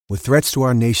With threats to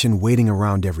our nation waiting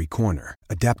around every corner,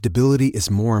 adaptability is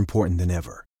more important than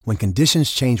ever. When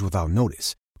conditions change without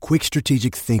notice, quick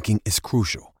strategic thinking is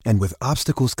crucial. And with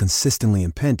obstacles consistently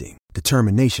impending,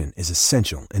 determination is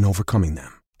essential in overcoming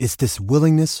them. It's this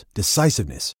willingness,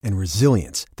 decisiveness, and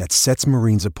resilience that sets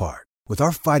Marines apart. With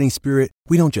our fighting spirit,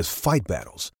 we don't just fight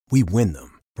battles, we win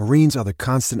them. Marines are the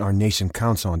constant our nation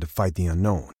counts on to fight the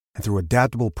unknown. And through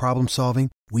adaptable problem solving,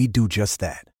 we do just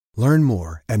that. Learn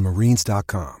more at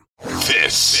marines.com.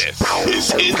 This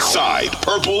is Inside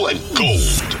Purple and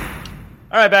Gold.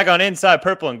 All right, back on Inside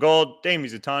Purple and Gold. Dame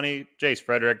Mizutani, Jace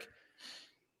Frederick.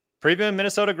 Previewing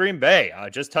Minnesota Green Bay.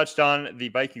 Just touched on the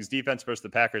Vikings defense versus the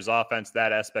Packers offense,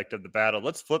 that aspect of the battle.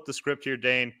 Let's flip the script here,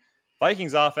 Dane.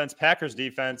 Vikings offense, Packers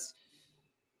defense.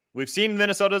 We've seen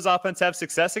Minnesota's offense have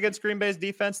success against Green Bay's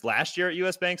defense last year at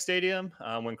US Bank Stadium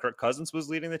when Kirk Cousins was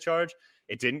leading the charge.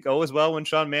 It didn't go as well when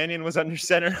Sean Mannion was under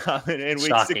center in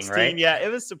week 16. Right? Yeah,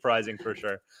 it was surprising for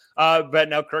sure. But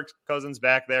now Kirk Cousins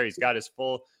back there. He's got his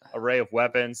full array of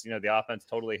weapons. You know, the offense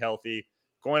totally healthy.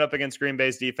 Going up against Green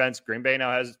Bay's defense, Green Bay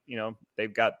now has, you know,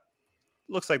 they've got,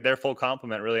 looks like their full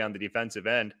complement really on the defensive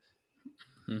end.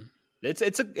 Mm-hmm.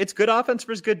 It's good offense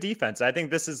versus good defense. I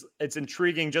think it's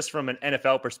intriguing just from an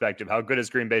NFL perspective. How good is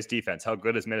Green Bay's defense? How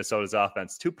good is Minnesota's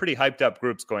offense? Two pretty hyped up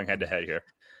groups going head to head here.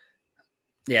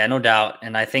 Yeah, no doubt.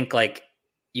 And I think like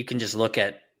you can just look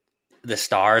at the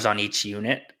stars on each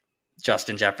unit.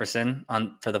 Justin Jefferson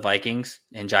for the Vikings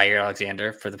and Jair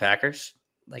Alexander for the Packers.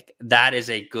 Like that is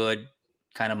a good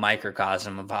kind of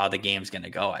microcosm of how the game's going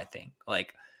to go. I think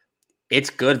like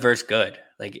it's good versus good.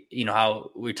 Like, you know,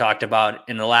 how we talked about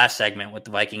in the last segment with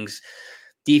the Vikings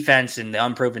defense and the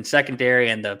unproven secondary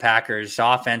and the Packers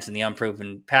offense and the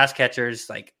unproven pass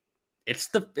catchers. Like it's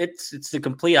the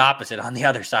complete opposite on the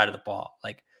other side of the ball.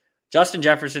 Like Justin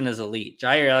Jefferson is elite.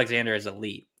 Jair Alexander is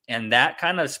elite. And that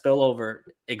kind of spillover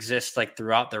exists like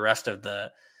throughout the rest of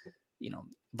the, you know,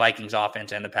 Vikings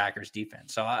offense and the Packers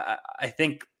defense. So I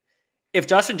think if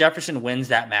Justin Jefferson wins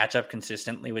that matchup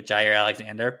consistently with Jair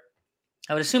Alexander,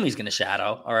 I would assume he's going to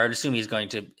shadow, or I would assume he's going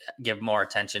to give more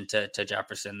attention to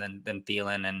Jefferson than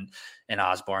Thielen and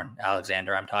Osborne,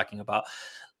 Alexander I'm talking about.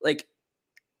 Like,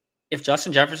 if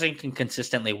Justin Jefferson can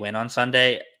consistently win on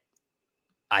Sunday,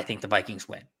 I think the Vikings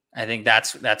win. I think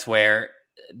that's where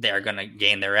they're going to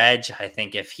gain their edge. I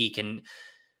think if he can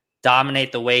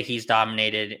dominate the way he's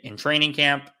dominated in training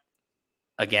camp,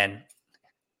 again,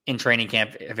 in training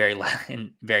camp,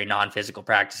 in very non-physical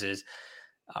practices,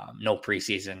 no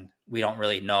preseason. We don't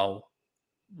really know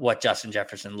what Justin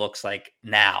Jefferson looks like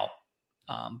now,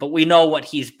 but we know what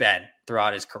he's been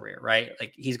throughout his career, right?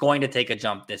 Like he's going to take a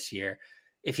jump this year.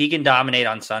 If he can dominate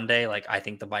on Sunday, like I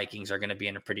think the Vikings are going to be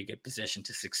in a pretty good position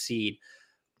to succeed.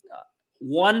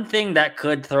 One thing that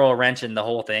could throw a wrench in the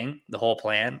whole thing, the whole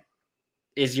plan,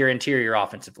 is your interior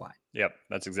offensive line. Yep,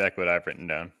 that's exactly what I've written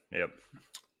down. Yep.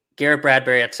 Garrett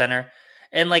Bradbury at center,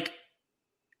 and like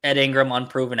Ed Ingram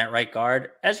unproven at right guard,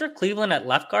 Ezra Cleveland at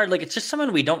left guard. Like it's just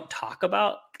someone we don't talk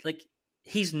about. Like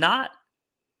he's not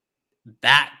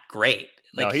that great.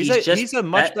 Like no, he's a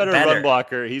much better run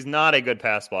blocker. He's not a good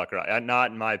pass blocker.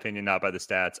 Not in my opinion, not by the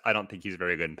stats. I don't think he's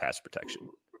very good in pass protection.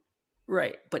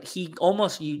 Right. But he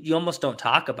almost, you almost don't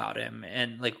talk about him.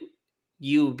 And like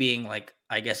you being like,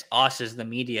 I guess us as the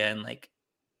media and like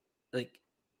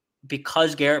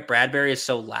because Garrett Bradbury is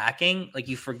so lacking, like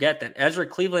you forget that Ezra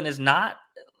Cleveland is not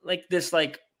like this,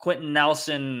 like Quentin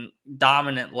Nelson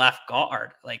dominant left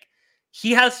guard. Like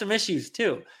he has some issues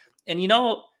too. And you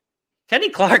know, Kenny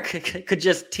Clark could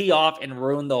just tee off and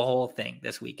ruin the whole thing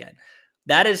this weekend.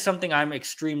 That is something I'm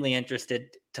extremely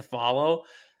interested to follow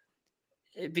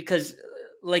because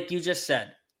like you just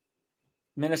said,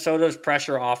 Minnesota's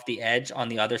pressure off the edge on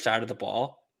the other side of the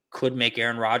ball could make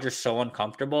Aaron Rodgers so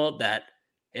uncomfortable that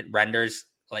it renders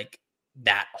like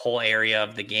that whole area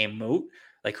of the game moot.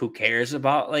 Like who cares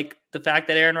about like the fact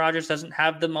that Aaron Rodgers doesn't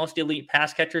have the most elite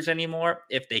pass catchers anymore?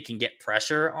 If they can get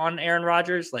pressure on Aaron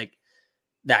Rodgers, like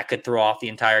that could throw off the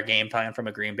entire game plan from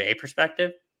a Green Bay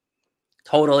perspective.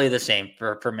 Totally the same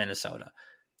for Minnesota.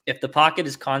 If the pocket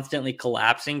is constantly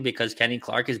collapsing because Kenny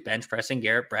Clark is bench pressing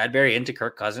Garrett Bradbury into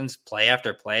Kirk Cousins play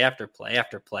after play after play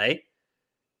after play,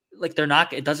 like they're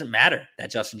not, it doesn't matter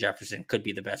that Justin Jefferson could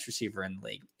be the best receiver in the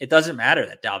league. It doesn't matter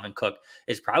that Dalvin Cook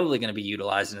is probably going to be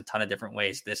utilized in a ton of different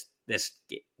ways this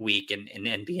week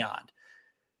and beyond.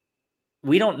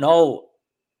 We don't know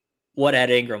what Ed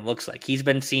Ingram looks like. He's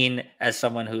been seen as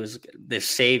someone who's this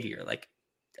savior. Like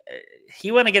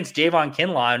he went against Javon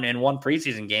Kinlaw in one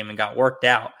preseason game and got worked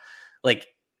out. Like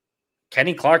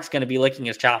Kenny Clark's going to be licking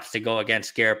his chops to go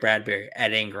against Garrett Bradbury,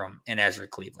 Ed Ingram, and Ezra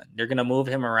Cleveland. They're going to move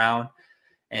him around.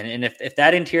 And if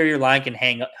that interior line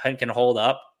can hold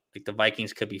up, like the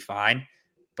Vikings could be fine.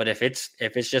 But if it's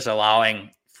just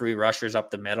allowing free rushers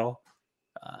up the middle,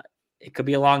 it could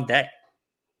be a long day.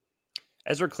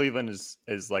 Ezra Cleveland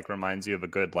is like reminds you of a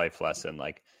good life lesson.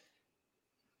 Like,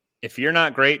 if you're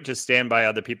not great, just stand by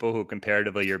other people who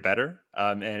comparatively you're better,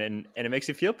 and it makes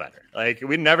you feel better. Like,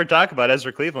 we never talk about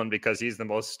Ezra Cleveland because he's the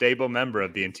most stable member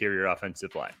of the interior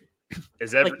offensive line.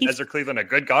 Is Ezra Cleveland a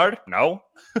good guard? No,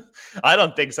 I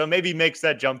don't think so. Maybe he makes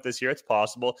that jump this year. It's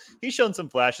possible. He's shown some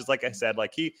flashes. Like I said,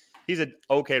 like he's an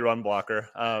okay run blocker.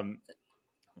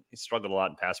 He struggled a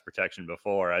lot in pass protection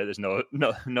before. There's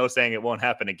no saying it won't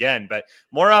happen again. But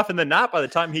more often than not, by the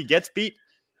time he gets beat,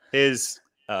 his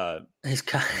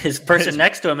person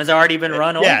next to him has already been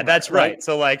run over. Yeah, that's right.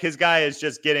 So like his guy is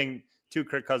just getting to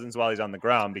Kirk Cousins while he's on the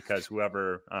ground because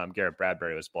whoever Garrett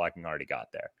Bradbury was blocking already got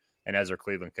there. And Ezra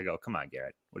Cleveland could go, come on,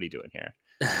 Garrett, what are you doing here?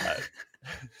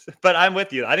 But I'm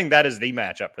with you. I think that is the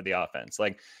matchup for the offense.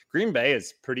 Like, Green Bay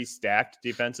is pretty stacked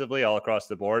defensively all across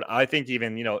the board. I think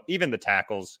even the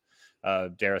tackles,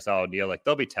 Darius O'Neal, like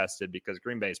they'll be tested because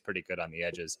Green Bay is pretty good on the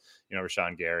edges.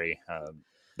 Rashawn Gary,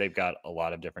 they've got a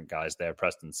lot of different guys there.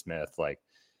 Preston Smith, like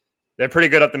they're pretty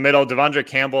good up the middle. Devondre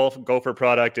Campbell, Gopher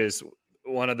product, is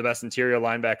one of the best interior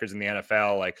linebackers in the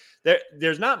NFL. Like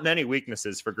there's not many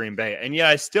weaknesses for Green Bay. And yeah,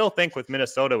 I still think with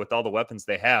Minnesota, with all the weapons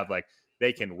they have, like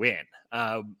they can win.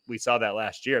 We saw that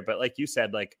last year, but like you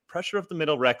said, like pressure up the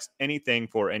middle wrecks anything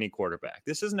for any quarterback.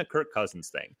 This isn't a Kirk Cousins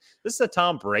thing. This is a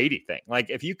Tom Brady thing.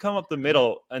 Like if you come up the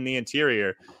middle in the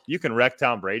interior, you can wreck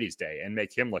Tom Brady's day and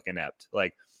make him look inept.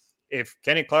 Like if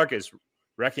Kenny Clark is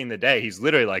wrecking the day, he's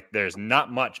literally like, there's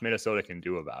not much Minnesota can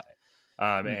do about it.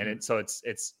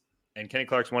 And Kenny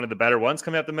Clark's one of the better ones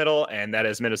coming up the middle, and that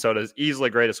is Minnesota's easily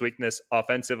greatest weakness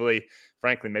offensively,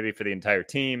 frankly, maybe for the entire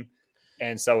team.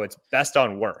 And so it's best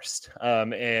on worst.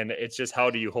 And it's just, how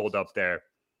do you hold up there?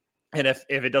 And if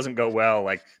it doesn't go well,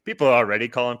 like people are already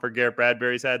calling for Garrett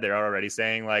Bradbury's head. They're already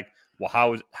saying like, well,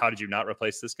 how did you not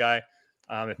replace this guy?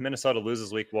 If Minnesota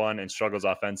loses week 1 and struggles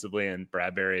offensively and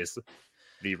Bradbury is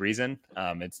the reason,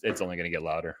 it's only going to get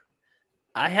louder.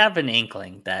 I have an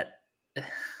inkling that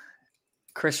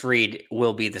Chris Reed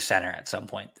will be the center at some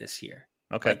point this year.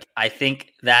 Okay. Like, I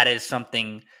think that is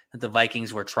something that the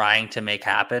Vikings were trying to make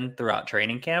happen throughout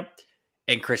training camp,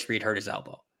 and Chris Reed hurt his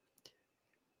elbow.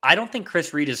 I don't think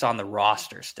Chris Reed is on the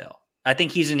roster still. I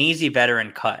think he's an easy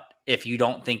veteran cut if you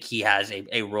don't think he has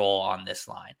a role on this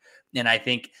line. And I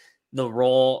think the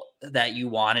role that you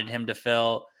wanted him to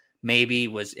fill maybe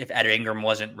was if Ed Ingram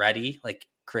wasn't ready, like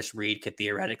Chris Reed could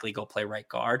theoretically go play right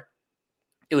guard.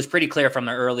 It was pretty clear from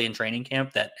the early in training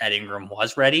camp that Ed Ingram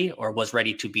was ready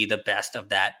to be the best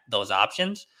of those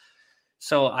options.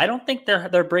 So I don't think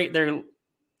they're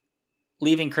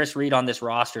leaving Chris Reed on this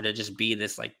roster to just be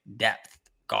this like depth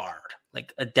guard,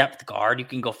 like a depth guard. You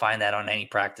can go find that on any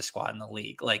practice squad in the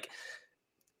league. Like,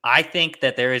 I think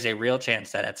that there is a real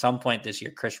chance that at some point this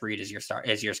year, Chris Reed is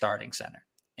your starting center.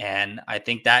 And I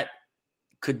think that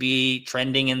could be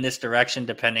trending in this direction,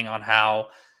 depending on how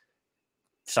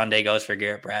Sunday goes for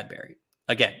Garrett Bradbury.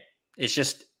 Again, it's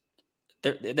just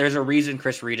there's a reason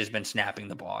Chris Reed has been snapping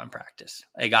the ball in practice.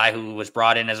 A guy who was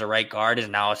brought in as a right guard is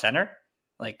now a center.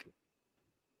 Like,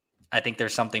 I think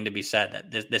there's something to be said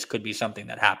that this could be something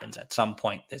that happens at some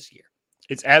point this year.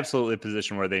 It's absolutely a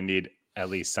position where they need at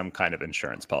least some kind of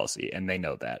insurance policy, and they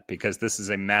know that because this is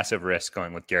a massive risk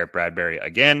going with Garrett Bradbury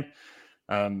again.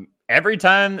 Every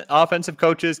time offensive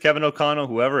coaches, Kevin O'Connell,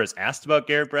 whoever is asked about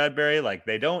Garrett Bradbury, like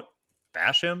they don't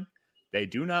bash him. They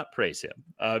do not praise him.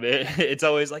 It's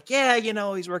always like, yeah,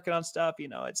 he's working on stuff.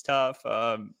 It's tough.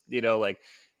 Like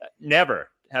never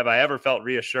have I ever felt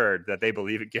reassured that they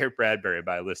believe in Garrett Bradbury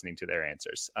by listening to their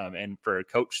answers. And for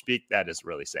coach speak, that is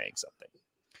really saying something.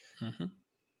 Mm-hmm.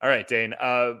 All right, Dane.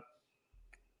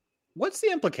 What's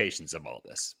the implications of all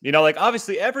this? Like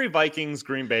obviously every Vikings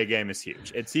Green Bay game is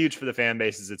huge. It's huge for the fan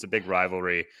bases. It's a big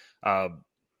rivalry.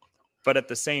 But at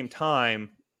the same time,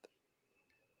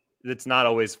 it's not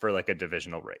always for like a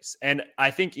divisional race. And I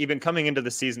think even coming into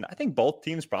the season, I think both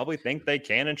teams probably think they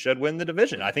can and should win the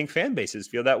division. I think fan bases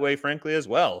feel that way, frankly, as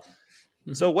well.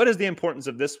 Mm-hmm. So what is the importance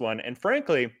of this one? And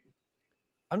frankly,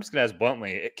 I'm just going to ask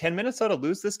bluntly, can Minnesota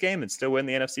lose this game and still win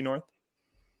the NFC North?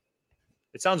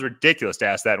 It sounds ridiculous to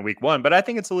ask that in week 1, but I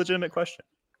think it's a legitimate question.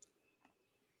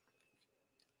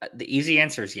 The easy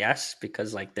answer is yes,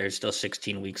 because like there's still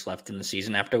 16 weeks left in the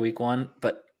season after week 1,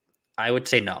 but I would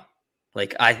say no.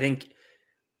 Like, I think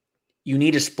you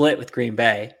need a split with Green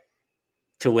Bay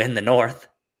to win the North.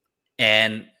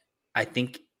 And I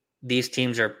think these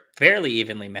teams are fairly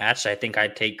evenly matched. I think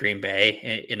I'd take Green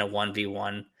Bay in a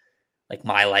 1v1 like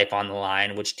my life on the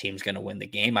line, which team's going to win the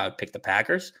game, I would pick the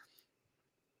Packers.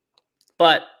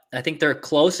 But I think they're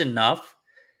close enough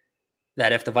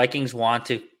that if the Vikings want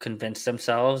to convince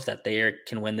themselves that they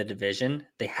can win the division,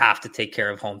 they have to take care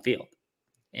of home field.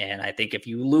 And I think if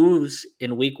you lose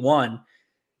in week 1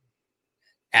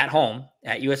 at home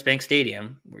at US Bank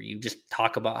Stadium, where you just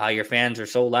talk about how your fans are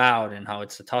so loud and how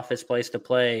it's the toughest place to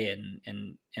play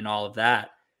and all of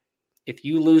that, if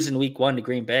you lose in week 1 to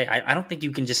Green Bay, I don't think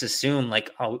you can just assume like,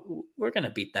 oh, we're going to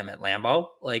beat them at Lambeau,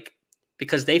 like,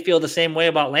 because they feel the same way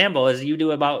about Lambeau as you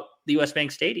do about the US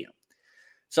Bank Stadium.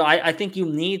 So I think you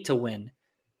need to win.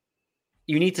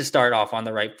 You need to start off on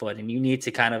the right foot, and you need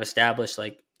to kind of establish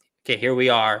like, okay, here we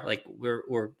are. Like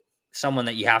we're someone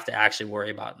that you have to actually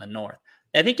worry about in the North.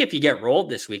 I think if you get rolled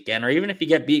this weekend, or even if you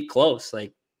get beat close,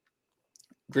 like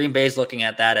Green Bay's looking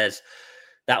at that as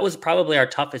that was probably our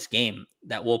toughest game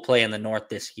that we'll play in the North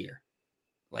this year.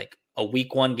 Like a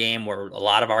week 1 game where a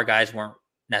lot of our guys weren't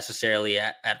necessarily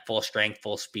at full strength,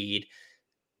 full speed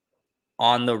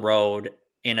on the road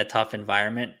in a tough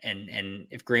environment. And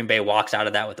if Green Bay walks out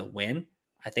of that with a win,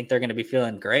 I think they're going to be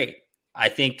feeling great. I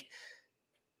think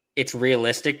it's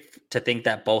realistic to think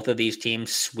that both of these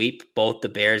teams sweep both the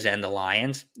Bears and the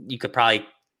Lions. You could probably,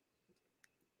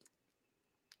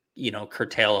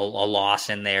 curtail a loss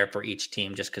in there for each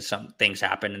team just because some things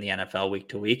happen in the NFL week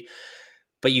to week.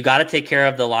 But you got to take care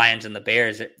of the Lions and the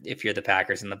Bears if you're the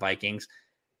Packers and the Vikings.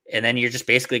 And then you're just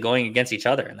basically going against each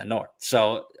other in the North.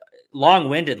 So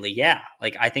long-windedly, yeah,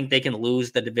 like I think they can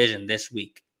lose the division this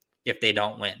week if they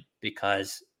don't win,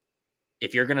 because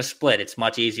if you're going to split, it's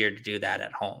much easier to do that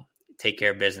at home, take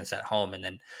care of business at home, and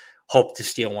then hope to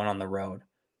steal one on the road.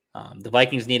 The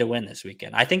Vikings need a win this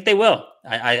weekend. I think they will.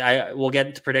 I will get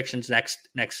into predictions next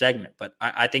segment, but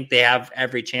I think they have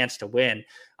every chance to win.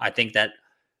 I think that,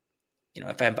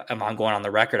 if I'm going on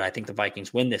the record, I think the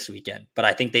Vikings win this weekend, but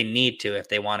I think they need to if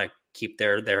they want to keep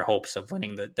their hopes of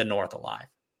winning the North alive.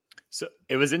 So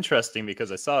it was interesting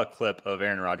because I saw a clip of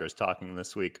Aaron Rodgers talking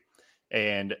this week,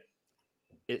 and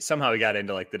somehow he got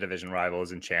into like the division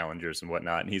rivals and challengers and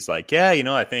whatnot. And he's like, yeah,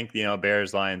 I think,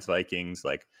 Bears, Lions, Vikings,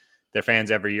 like their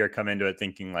fans every year come into it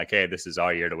thinking like, hey, this is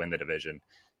our year to win the division.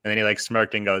 And then he like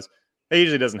smirked and goes, it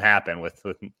usually doesn't happen with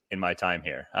in my time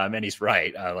here. And he's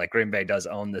right. Like Green Bay does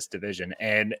own this division.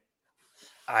 And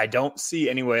I don't see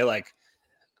any way, like,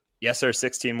 yes, sir,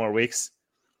 16 more weeks.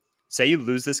 Say you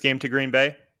lose this game to Green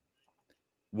Bay.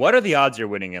 What are the odds you're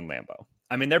winning in Lambeau?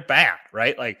 I mean, they're bad,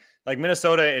 right? Like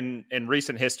Minnesota in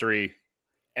recent history,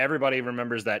 everybody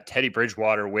remembers that Teddy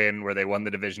Bridgewater win where they won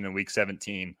the division in week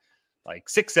 17, like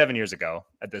 6-7 years ago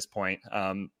at this point.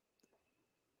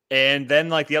 And then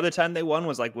like the other time they won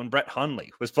was like when Brett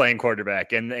Hundley was playing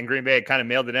quarterback and Green Bay had kind of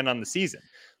mailed it in on the season.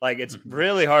 Like it's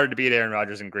really hard to beat Aaron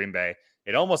Rodgers in Green Bay.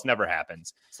 It almost never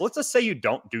happens. So let's just say you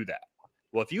don't do that.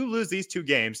 Well, if you lose these 2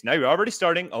 games, now you're already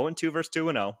starting 0-2 versus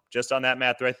 2-0, just on that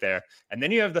math right there. And then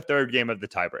you have the 3rd game of the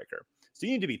tiebreaker. So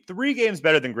you need to be 3 games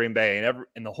better than Green Bay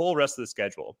in the whole rest of the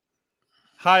schedule.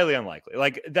 Highly unlikely.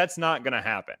 Like that's not going to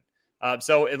happen.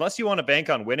 So unless you want to bank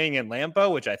on winning in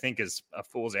Lambeau, which I think is a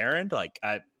fool's errand, like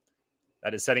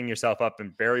that is setting yourself up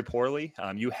and very poorly.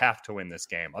 You have to win this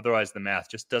game. Otherwise, the math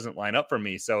just doesn't line up for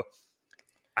me. So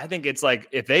I think it's like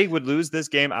if they would lose this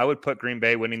game, I would put Green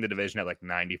Bay winning the division at like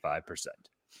 95%.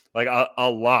 Like a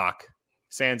lock,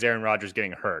 sans Aaron Rodgers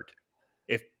getting hurt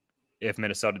if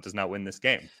Minnesota does not win this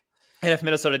game. And if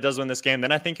Minnesota does win this game,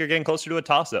 then I think you're getting closer to a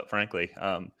toss-up, frankly.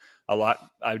 I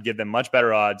would give them much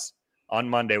better odds on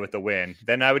Monday with the win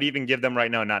than I would even give them right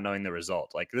now not knowing the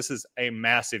result. Like this is a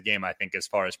massive game, I think, as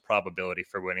far as probability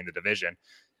for winning the division.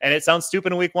 And it sounds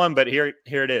stupid in week 1, but here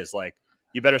it is. Like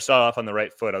you better start off on the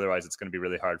right foot. Otherwise, it's going to be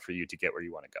really hard for you to get where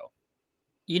you want to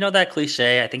go. That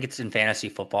cliche, I think it's in fantasy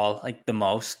football, like the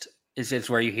most is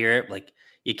where you hear it. Like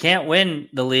you can't win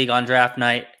the league on draft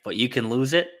night, but you can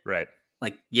lose it. Right.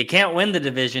 Like you can't win the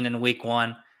division in week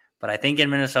 1, but I think in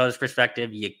Minnesota's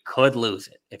perspective, you could lose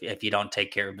it if you don't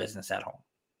take care of business at home.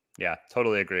 Yeah,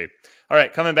 totally agree. All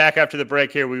right, coming back after the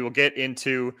break here, we will get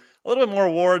into a little bit more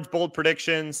awards, bold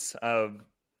predictions, and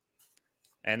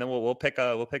then we'll pick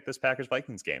this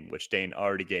Packers-Vikings game, which Dane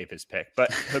already gave his pick,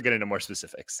 but he'll get into more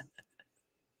specifics.